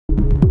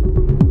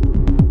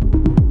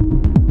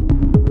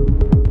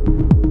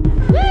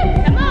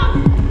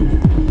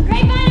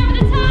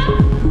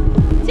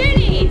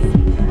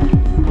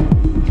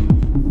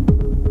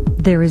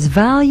There is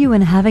value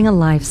in having a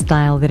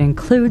lifestyle that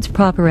includes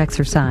proper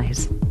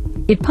exercise.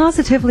 It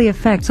positively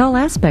affects all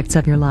aspects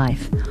of your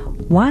life,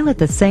 while at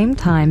the same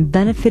time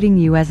benefiting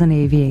you as an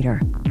aviator.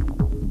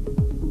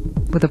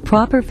 With a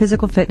proper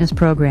physical fitness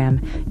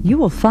program, you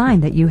will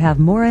find that you have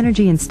more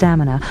energy and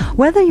stamina,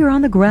 whether you're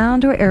on the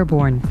ground or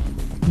airborne.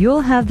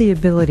 You'll have the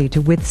ability to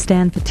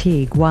withstand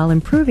fatigue while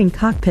improving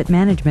cockpit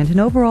management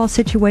and overall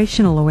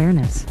situational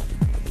awareness.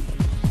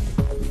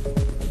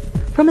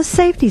 From a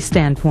safety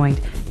standpoint,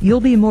 you'll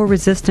be more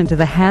resistant to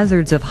the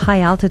hazards of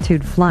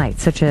high-altitude flight,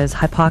 such as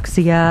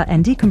hypoxia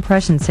and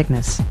decompression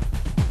sickness.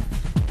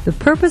 The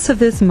purpose of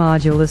this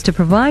module is to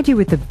provide you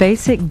with the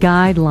basic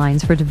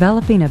guidelines for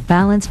developing a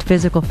balanced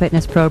physical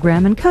fitness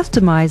program and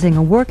customizing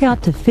a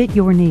workout to fit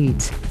your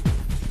needs.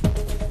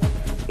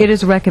 It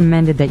is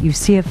recommended that you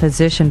see a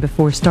physician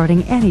before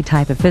starting any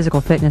type of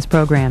physical fitness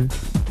program.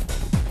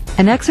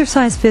 An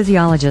exercise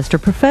physiologist or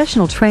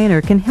professional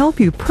trainer can help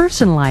you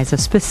personalize a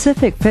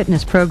specific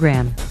fitness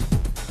program.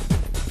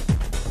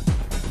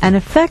 An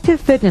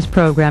effective fitness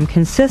program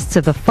consists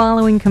of the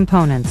following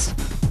components: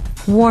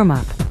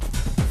 warm-up,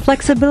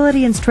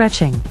 flexibility and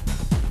stretching,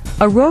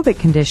 aerobic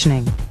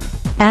conditioning,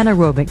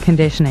 anaerobic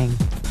conditioning,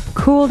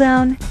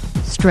 cool-down,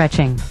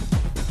 stretching.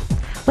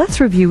 Let's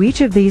review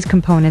each of these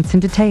components in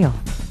detail.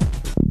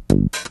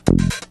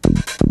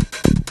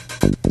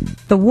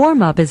 The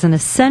warm-up is an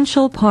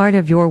essential part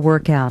of your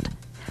workout.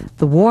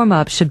 The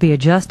warm-up should be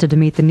adjusted to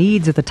meet the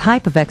needs of the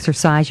type of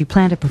exercise you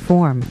plan to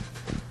perform.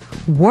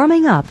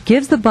 Warming up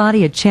gives the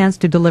body a chance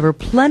to deliver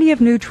plenty of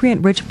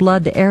nutrient-rich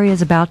blood to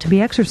areas about to be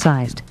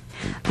exercised.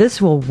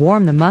 This will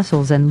warm the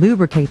muscles and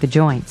lubricate the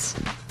joints.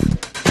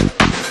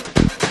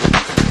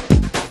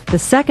 The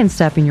second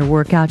step in your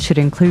workout should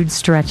include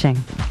stretching.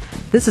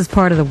 This is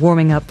part of the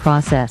warming up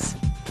process.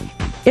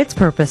 Its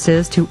purpose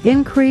is to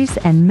increase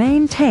and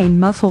maintain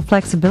muscle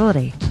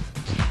flexibility.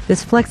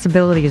 This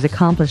flexibility is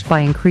accomplished by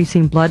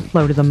increasing blood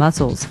flow to the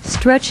muscles.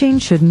 Stretching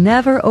should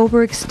never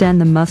overextend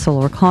the muscle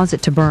or cause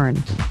it to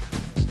burn.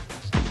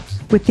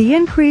 With the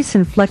increase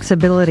in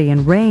flexibility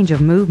and range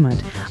of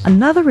movement,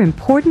 another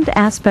important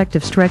aspect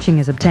of stretching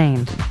is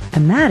obtained,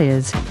 and that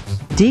is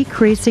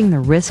decreasing the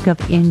risk of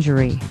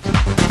injury.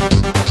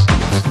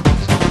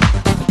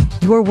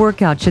 Your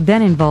workout should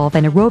then involve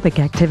an aerobic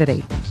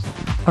activity.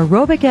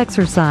 Aerobic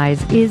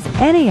exercise is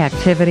any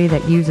activity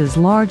that uses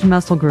large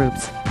muscle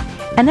groups,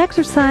 an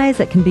exercise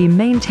that can be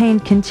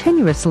maintained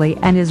continuously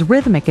and is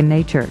rhythmic in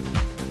nature.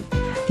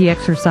 The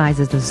exercise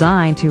is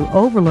designed to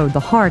overload the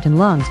heart and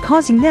lungs,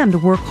 causing them to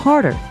work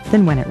harder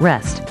than when at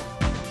rest.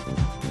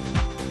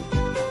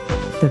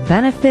 The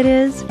benefit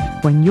is,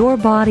 when your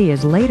body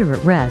is later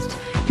at rest,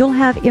 you'll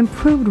have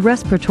improved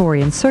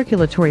respiratory and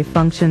circulatory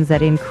functions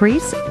that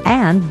increase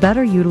and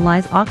better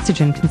utilize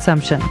oxygen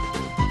consumption.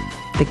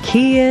 The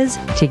key is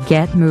to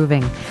get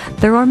moving.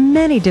 There are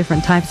many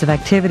different types of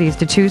activities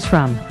to choose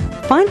from.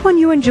 Find one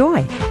you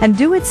enjoy and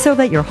do it so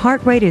that your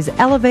heart rate is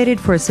elevated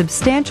for a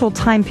substantial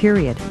time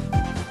period.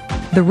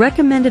 The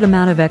recommended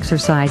amount of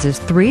exercise is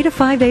 3 to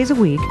 5 days a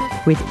week,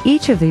 with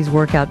each of these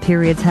workout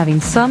periods having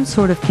some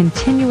sort of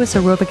continuous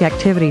aerobic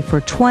activity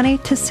for 20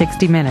 to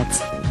 60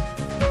 minutes.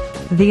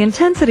 The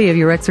intensity of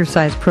your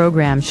exercise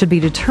program should be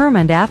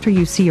determined after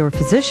you see your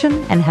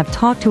physician and have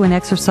talked to an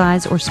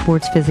exercise or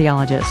sports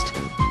physiologist.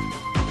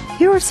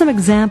 Here are some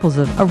examples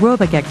of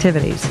aerobic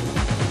activities: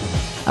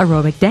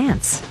 aerobic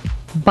dance,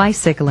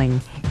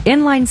 bicycling,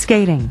 inline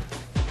skating,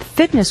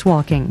 fitness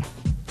walking,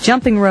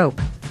 jumping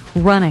rope,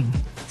 running,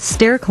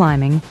 stair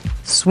climbing,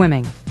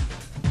 swimming.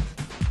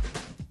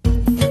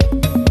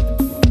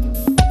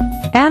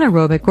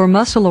 Anaerobic or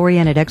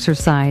muscle-oriented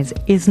exercise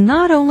is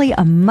not only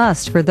a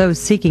must for those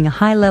seeking a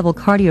high-level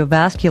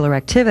cardiovascular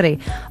activity,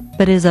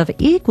 but is of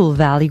equal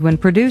value in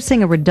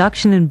producing a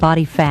reduction in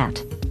body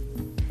fat.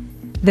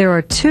 There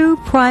are two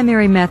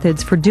primary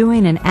methods for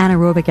doing an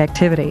anaerobic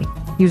activity: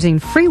 using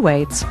free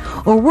weights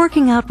or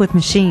working out with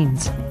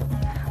machines.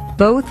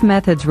 Both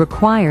methods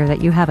require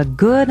that you have a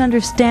good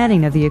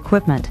understanding of the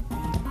equipment.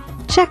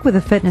 Check with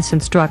a fitness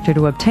instructor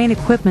to obtain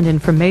equipment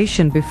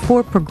information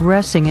before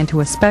progressing into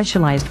a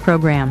specialized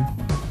program.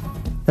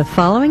 The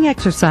following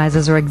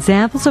exercises are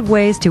examples of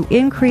ways to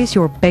increase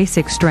your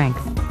basic strength: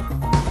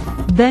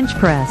 bench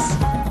press,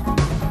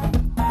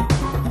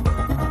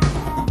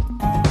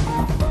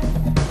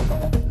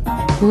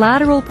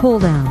 lateral pull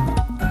down,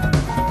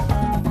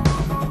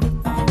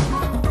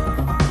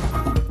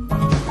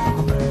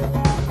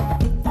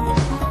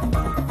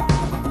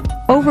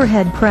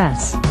 overhead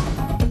press,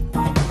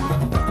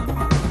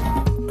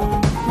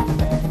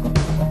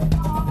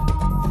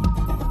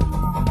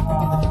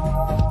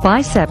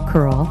 bicep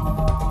curl,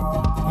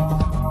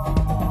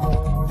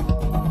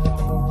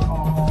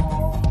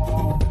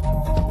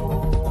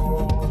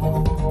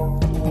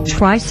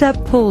 tricep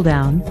pull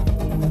down,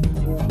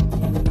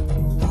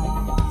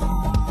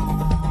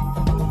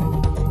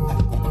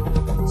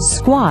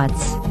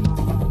 squats,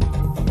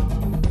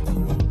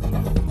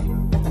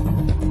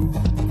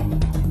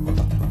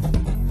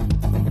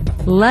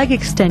 leg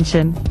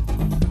extension,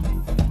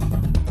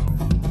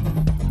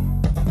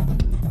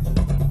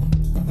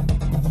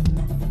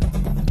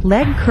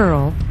 leg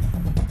curl,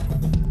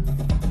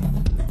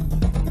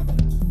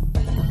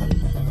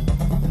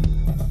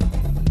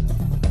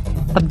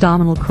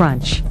 abdominal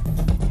crunch.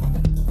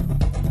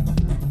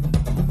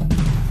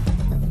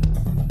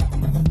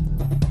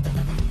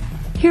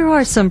 Here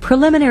are some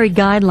preliminary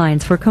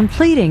guidelines for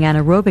completing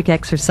anaerobic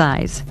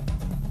exercise.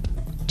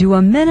 Do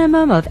a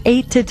minimum of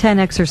 8 to 10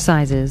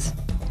 exercises.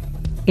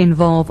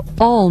 Involve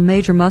all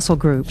major muscle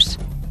groups.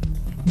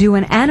 Do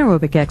an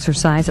anaerobic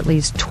exercise at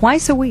least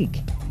twice a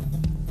week.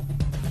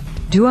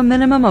 Do a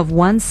minimum of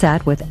 1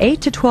 set with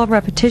 8 to 12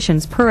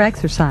 repetitions per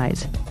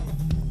exercise.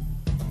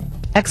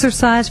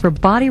 Exercise for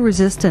body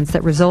resistance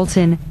that results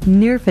in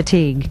near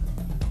fatigue.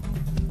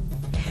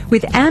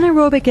 With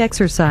anaerobic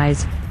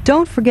exercise,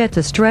 don't forget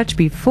to stretch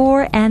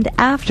before and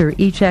after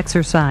each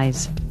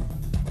exercise.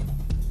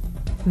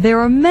 There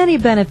are many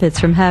benefits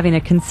from having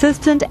a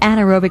consistent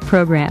anaerobic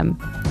program.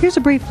 Here's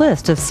a brief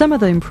list of some of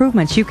the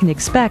improvements you can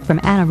expect from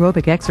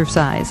anaerobic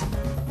exercise.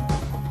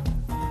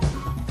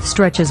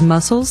 Stretches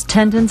muscles,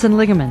 tendons, and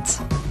ligaments.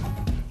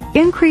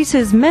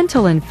 Increases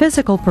mental and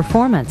physical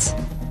performance.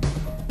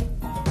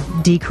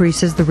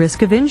 Decreases the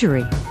risk of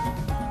injury.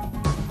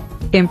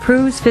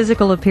 Improves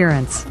physical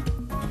appearance.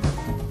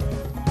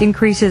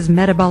 Increases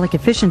metabolic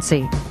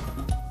efficiency.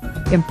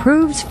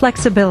 Improves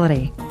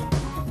flexibility.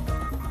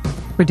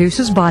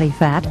 Reduces body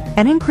fat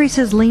and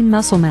increases lean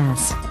muscle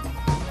mass.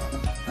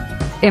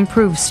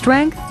 Improves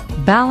strength,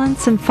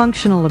 balance, and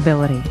functional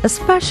ability,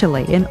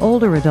 especially in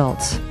older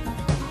adults.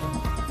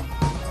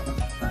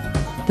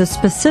 The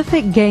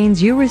specific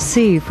gains you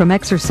receive from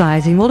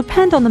exercising will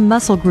depend on the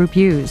muscle group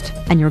used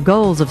and your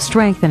goals of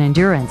strength and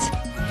endurance.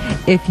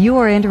 If you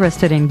are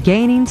interested in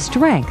gaining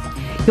strength,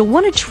 you'll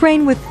want to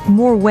train with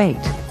more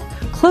weight,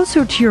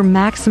 closer to your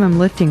maximum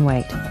lifting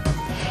weight.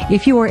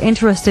 If you are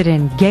interested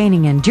in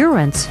gaining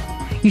endurance,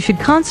 you should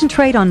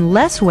concentrate on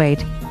less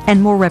weight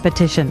and more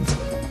repetitions.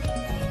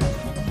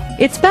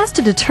 It's best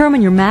to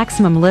determine your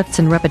maximum lifts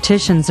and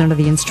repetitions under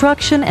the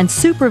instruction and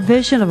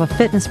supervision of a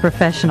fitness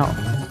professional.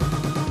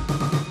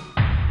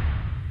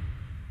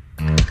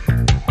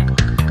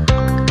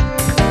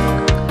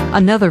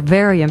 Another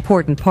very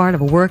important part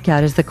of a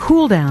workout is the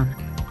cool down.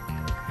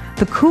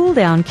 The cool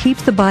down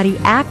keeps the body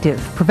active,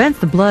 prevents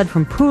the blood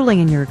from pooling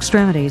in your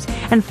extremities,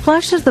 and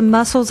flushes the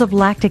muscles of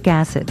lactic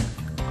acid.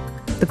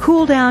 The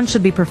cool down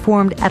should be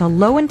performed at a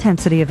low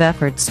intensity of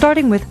effort,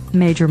 starting with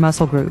major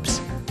muscle groups.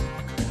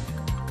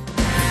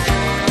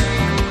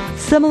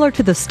 Similar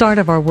to the start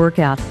of our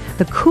workout,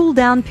 the cool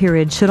down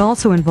period should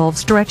also involve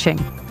stretching.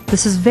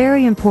 This is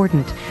very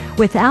important.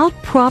 Without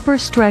proper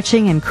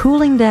stretching and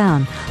cooling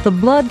down, the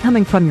blood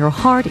coming from your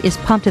heart is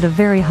pumped at a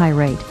very high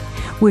rate,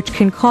 which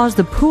can cause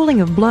the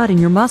pooling of blood in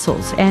your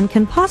muscles and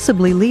can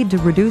possibly lead to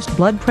reduced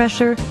blood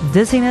pressure,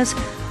 dizziness,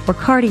 or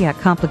cardiac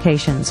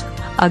complications.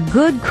 A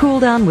good cool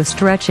down with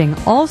stretching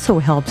also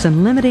helps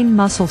in limiting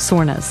muscle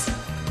soreness.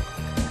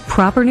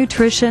 Proper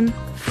nutrition,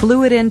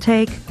 fluid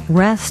intake,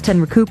 rest, and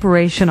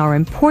recuperation are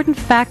important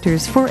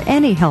factors for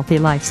any healthy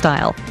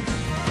lifestyle.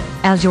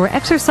 As your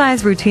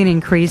exercise routine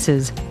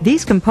increases,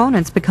 these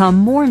components become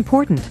more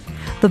important.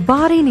 The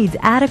body needs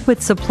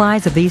adequate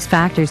supplies of these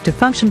factors to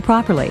function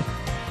properly.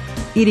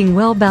 Eating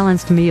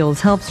well-balanced meals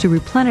helps to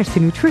replenish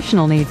the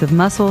nutritional needs of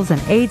muscles and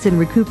aids in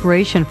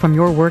recuperation from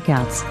your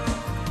workouts.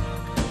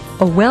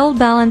 A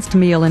well-balanced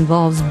meal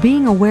involves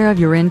being aware of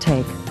your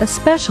intake,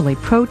 especially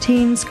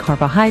proteins,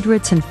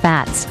 carbohydrates, and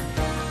fats.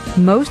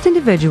 Most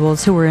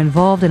individuals who are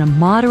involved in a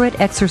moderate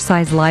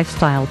exercise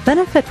lifestyle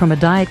benefit from a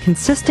diet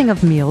consisting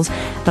of meals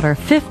that are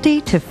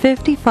 50 to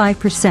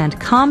 55%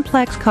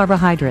 complex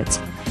carbohydrates,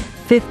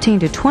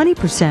 15 to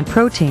 20%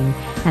 protein,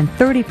 and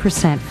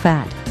 30%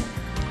 fat.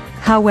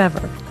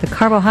 However, the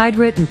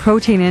carbohydrate and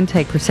protein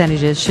intake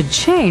percentages should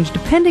change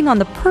depending on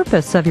the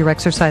purpose of your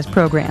exercise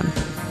program.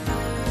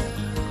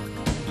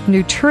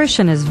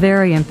 Nutrition is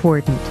very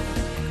important.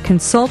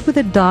 Consult with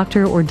a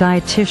doctor or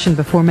dietitian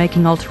before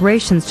making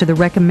alterations to the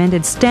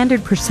recommended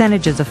standard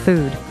percentages of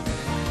food.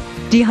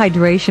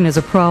 Dehydration is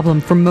a problem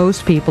for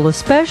most people,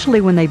 especially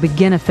when they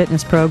begin a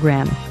fitness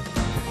program.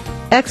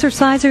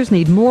 Exercisers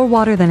need more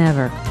water than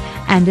ever,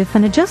 and if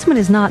an adjustment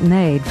is not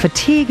made,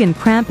 fatigue and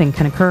cramping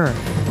can occur.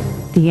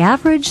 The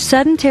average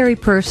sedentary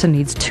person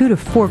needs 2 to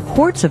 4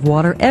 quarts of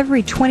water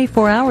every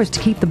 24 hours to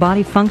keep the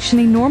body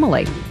functioning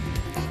normally.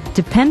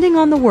 Depending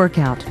on the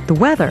workout, the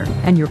weather,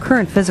 and your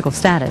current physical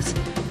status,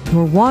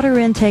 your water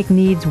intake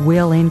needs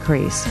will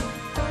increase.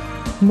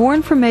 More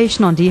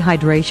information on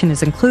dehydration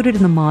is included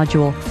in the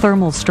module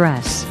Thermal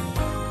Stress.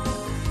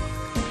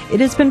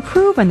 It has been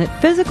proven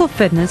that physical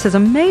fitness is a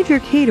major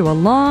key to a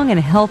long and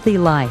healthy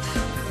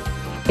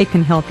life. It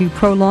can help you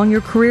prolong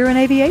your career in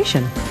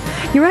aviation.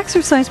 Your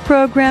exercise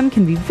program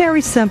can be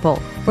very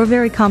simple or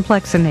very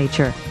complex in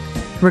nature.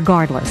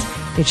 Regardless,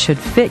 it should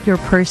fit your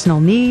personal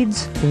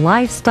needs,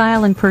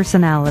 lifestyle, and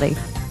personality.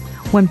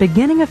 When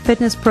beginning a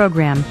fitness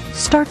program,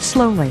 start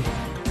slowly.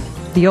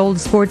 The old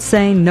sports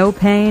saying, "No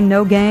pain,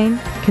 no gain,"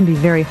 can be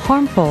very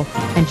harmful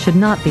and should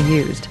not be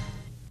used.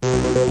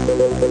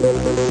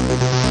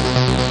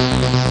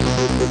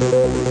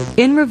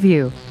 In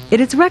review, It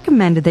is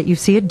recommended that you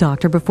see a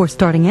doctor before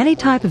starting any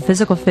type of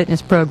physical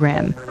fitness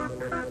program.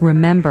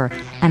 Remember,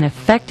 an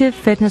effective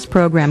fitness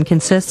program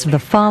consists of the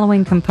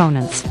following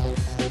components: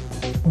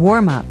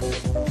 warm-up,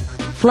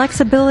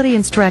 flexibility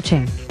and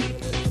stretching,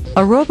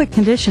 aerobic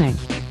conditioning,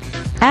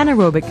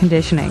 anaerobic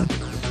conditioning,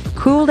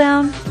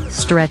 cool-down,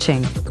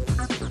 stretching.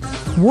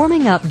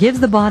 Warming up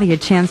gives the body a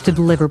chance to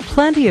deliver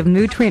plenty of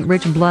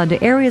nutrient-rich blood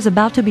to areas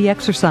about to be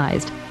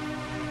exercised.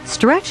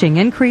 Stretching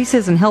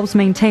increases and helps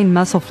maintain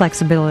muscle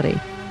flexibility.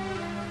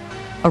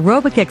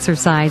 Aerobic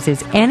exercise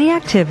is any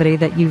activity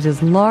that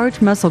uses large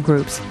muscle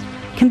groups,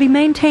 can be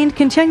maintained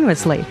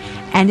continuously,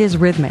 and is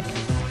rhythmic.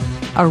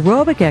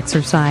 Aerobic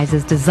exercise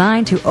is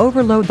designed to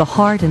overload the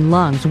heart and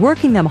lungs,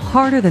 working them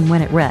harder than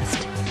when at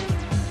rest.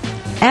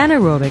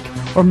 Anaerobic,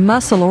 or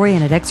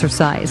muscle-oriented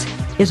exercise,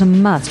 is a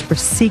must for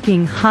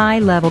seeking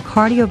high-level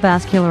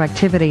cardiovascular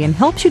activity and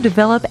helps you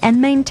develop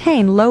and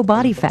maintain low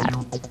body fat.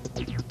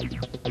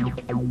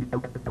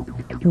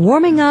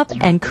 Warming up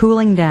and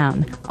cooling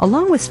down,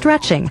 along with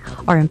stretching,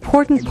 are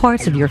important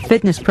parts of your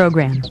fitness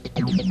program.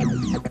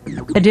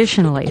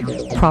 Additionally,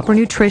 proper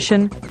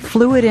nutrition,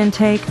 fluid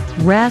intake,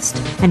 rest,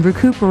 and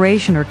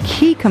recuperation are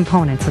key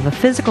components of a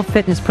physical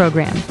fitness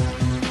program.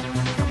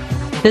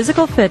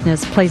 Physical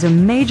fitness plays a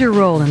major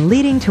role in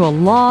leading to a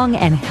long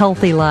and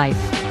healthy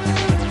life.